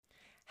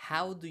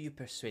How do you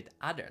persuade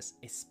others,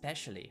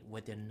 especially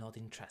when they're not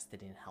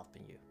interested in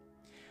helping you?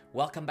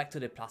 Welcome back to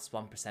the Plus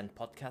 1%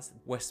 podcast,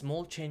 where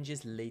small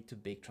changes lead to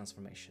big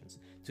transformations.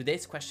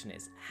 Today's question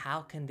is,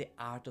 how can the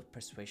art of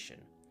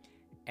persuasion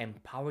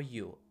empower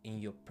you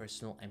in your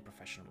personal and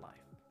professional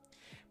life?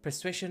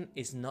 Persuasion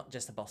is not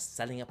just about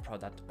selling a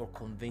product or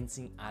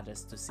convincing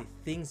others to see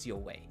things your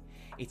way.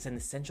 It's an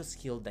essential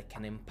skill that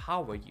can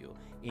empower you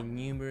in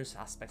numerous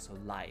aspects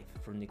of life,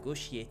 from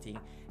negotiating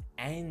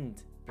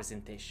and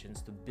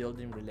presentations to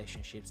building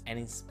relationships and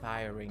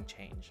inspiring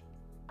change.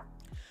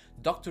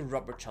 Dr.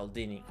 Robert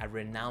Cialdini, a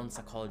renowned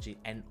psychologist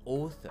and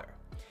author,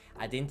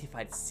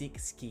 identified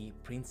 6 key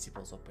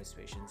principles of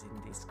persuasion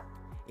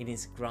in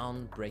his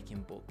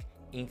groundbreaking book,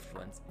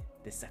 Influence: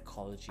 The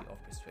Psychology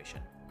of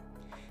Persuasion.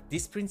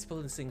 These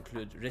principles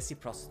include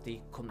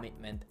reciprocity,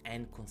 commitment,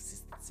 and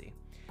consistency,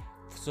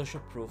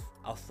 social proof,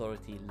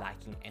 authority,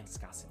 liking, and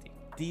scarcity.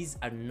 These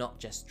are not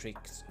just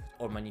tricks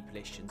or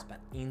manipulations, but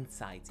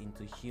insights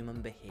into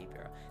human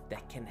behavior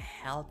that can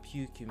help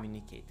you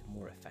communicate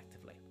more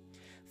effectively.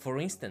 For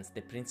instance,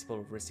 the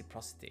principle of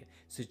reciprocity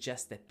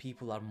suggests that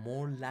people are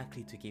more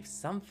likely to give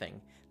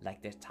something,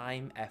 like their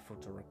time,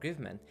 effort, or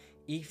agreement,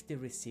 if they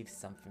receive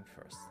something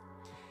first.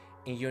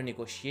 In your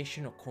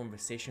negotiation or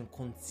conversation,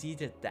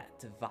 consider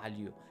that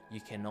value you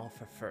can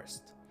offer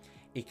first.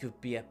 It could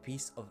be a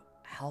piece of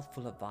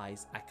helpful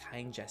advice, a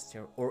kind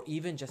gesture, or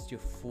even just your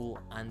full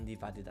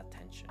undivided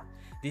attention.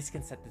 This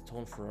can set the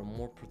tone for a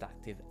more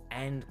productive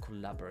and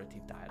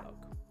collaborative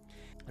dialogue.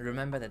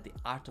 Remember that the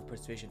art of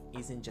persuasion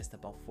isn't just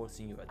about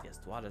forcing your ideas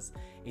to others,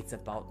 it's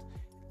about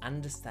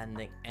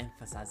understanding,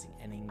 emphasizing,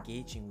 and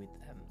engaging with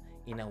them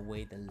in a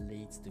way that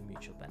leads to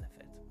mutual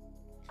benefit.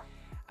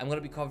 I'm going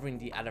to be covering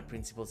the other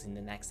principles in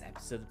the next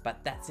episode,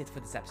 but that's it for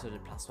this episode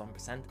of Plus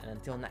 1%. And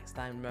until next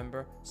time,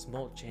 remember,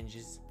 small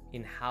changes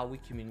in how we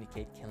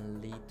communicate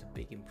can lead to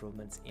big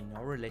improvements in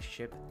our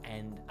relationship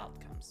and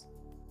outcomes.